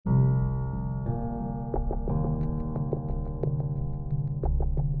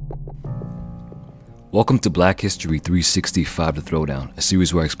Welcome to Black History 365 The Throwdown, a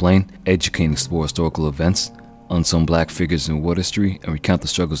series where I explain, educate, and explore historical events, unsung black figures in world history, and recount the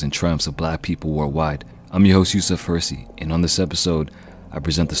struggles and triumphs of black people worldwide. I'm your host, Issac, and on this episode, I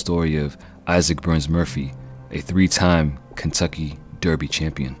present the story of Isaac Burns Murphy, a three-time Kentucky Derby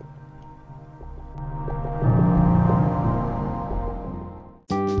champion.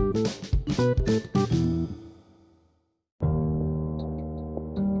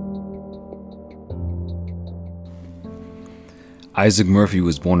 Isaac Murphy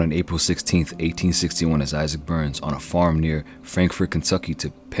was born on April 16, 1861 as Isaac Burns on a farm near Frankfort, Kentucky to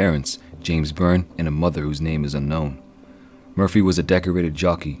parents James Byrne and a mother whose name is unknown. Murphy was a decorated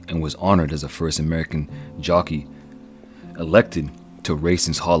jockey and was honored as the first American jockey elected to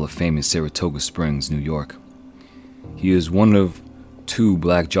Racing's Hall of Fame in Saratoga Springs, New York. He is one of two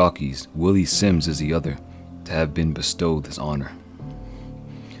black jockeys, Willie Sims is the other, to have been bestowed this honor.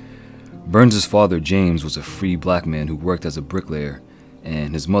 Burns' father, James, was a free black man who worked as a bricklayer,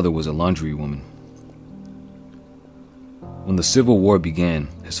 and his mother was a laundrywoman. When the Civil War began,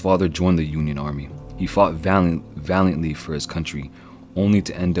 his father joined the Union Army. He fought valiantly for his country, only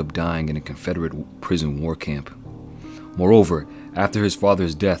to end up dying in a Confederate prison war camp. Moreover, after his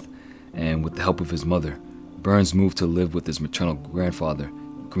father's death, and with the help of his mother, Burns moved to live with his maternal grandfather,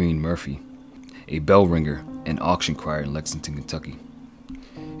 Green Murphy, a bell ringer and auction crier in Lexington, Kentucky.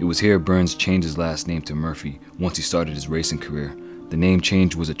 It was here Burns changed his last name to Murphy once he started his racing career. The name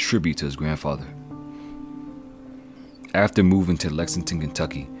change was a tribute to his grandfather. After moving to Lexington,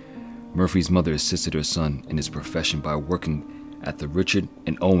 Kentucky, Murphy's mother assisted her son in his profession by working at the Richard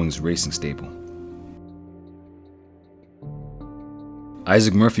and Owings racing stable.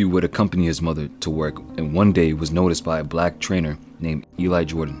 Isaac Murphy would accompany his mother to work and one day was noticed by a black trainer named Eli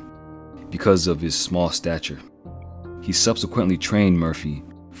Jordan because of his small stature. He subsequently trained Murphy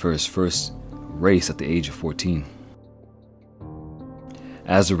for his first race at the age of 14.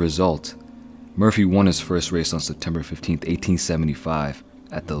 As a result, Murphy won his first race on September 15, 1875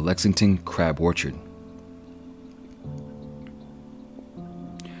 at the Lexington Crab Orchard.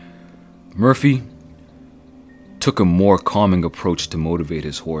 Murphy took a more calming approach to motivate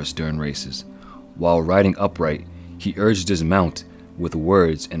his horse during races. While riding upright, he urged his mount with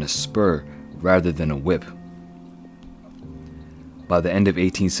words and a spur rather than a whip. By the end of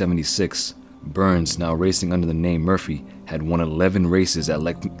 1876, Burns, now racing under the name Murphy, had won 11 races at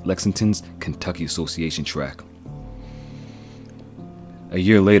Lexington's Kentucky Association track. A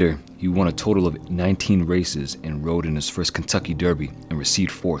year later, he won a total of 19 races and rode in his first Kentucky Derby and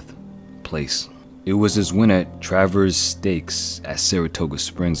received 4th place. It was his win at Travers Stakes at Saratoga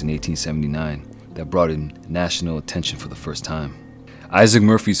Springs in 1879 that brought him national attention for the first time. Isaac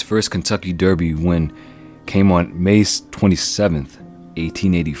Murphy's first Kentucky Derby win came on May 27th,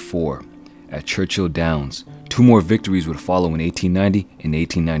 1884 at Churchill Downs. 2 more victories would follow in 1890 and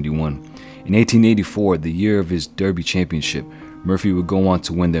 1891. In 1884, the year of his Derby championship, Murphy would go on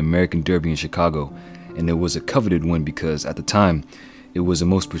to win the American Derby in Chicago, and it was a coveted win because at the time, it was the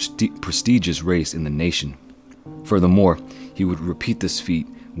most prestigious race in the nation. Furthermore, he would repeat this feat,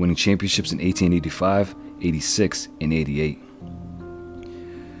 winning championships in 1885, 86, and 88.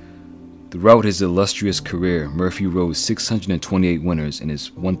 Throughout his illustrious career, Murphy rode 628 winners in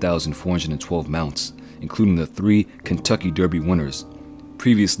his 1,412 mounts, including the 3 Kentucky Derby winners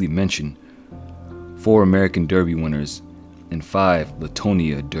previously mentioned, 4 American Derby winners, and 5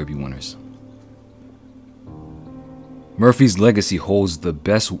 Latonia Derby winners. Murphy's legacy holds the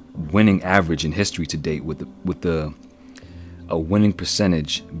best winning average in history to date with a winning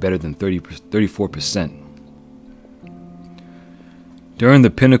percentage better than 34%. During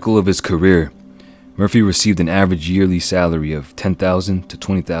the pinnacle of his career, Murphy received an average yearly salary of $10,000 to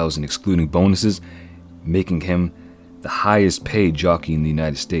 $20,000 excluding bonuses, making him the highest paid jockey in the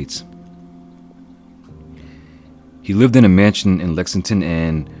United States. He lived in a mansion in Lexington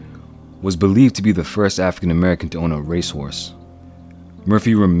and was believed to be the first African American to own a racehorse.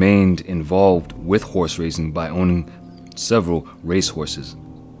 Murphy remained involved with horse racing by owning several racehorses.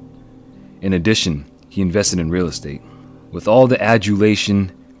 In addition, he invested in real estate. With all the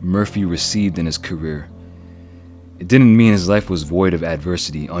adulation Murphy received in his career, it didn't mean his life was void of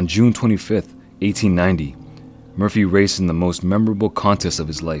adversity. On June 25, 1890, Murphy raced in the most memorable contest of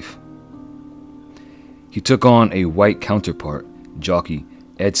his life. He took on a white counterpart, jockey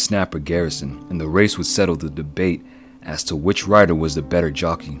Ed Snapper Garrison, and the race would settle the debate as to which rider was the better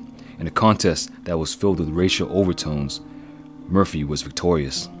jockey. In a contest that was filled with racial overtones, Murphy was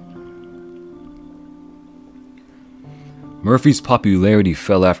victorious. Murphy's popularity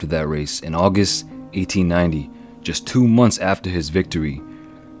fell after that race. In August 1890, just 2 months after his victory,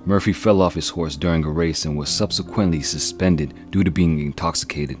 Murphy fell off his horse during a race and was subsequently suspended due to being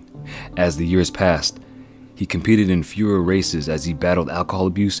intoxicated. As the years passed, he competed in fewer races as he battled alcohol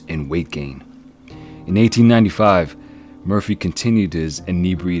abuse and weight gain. In 1895, Murphy continued his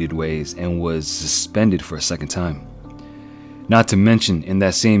inebriated ways and was suspended for a second time. Not to mention, in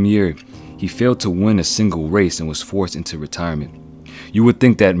that same year, he failed to win a single race and was forced into retirement. You would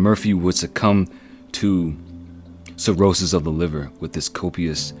think that Murphy would succumb to cirrhosis of the liver with this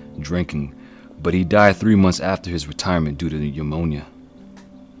copious drinking, but he died 3 months after his retirement due to pneumonia.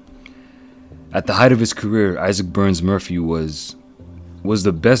 At the height of his career, Isaac Burns Murphy was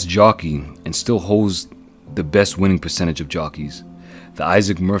the best jockey and still holds the best winning percentage of jockeys. The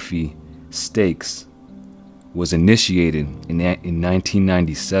Isaac Murphy Stakes was initiated in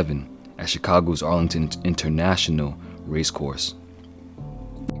 1997 at Chicago's Arlington International Racecourse.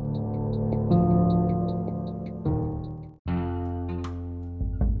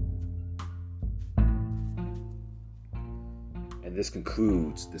 And this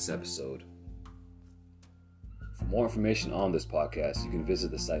concludes this episode. For more information on this podcast, you can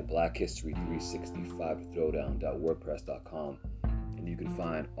visit the site blackhistory365throwdown.wordpress.com, and you can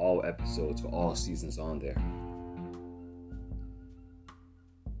find all episodes for all seasons on there.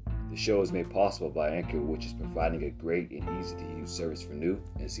 The show is made possible by Anchor, which is providing a great and easy-to-use service for new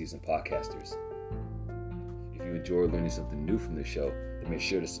and seasoned podcasters. If you enjoy learning something new from the show, then make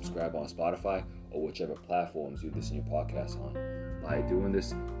sure to subscribe on Spotify or whichever platforms you listen to your podcast on. By doing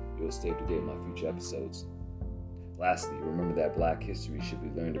this, you will stay up to date on my future episodes. Lastly, remember that Black history should be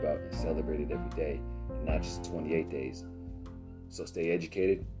learned about and celebrated every day, and not just 28 days. So stay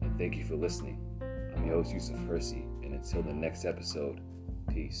educated, and thank you for listening. I'm your host, Yusuf Hersey, and until the next episode,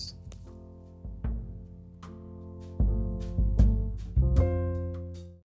 peace.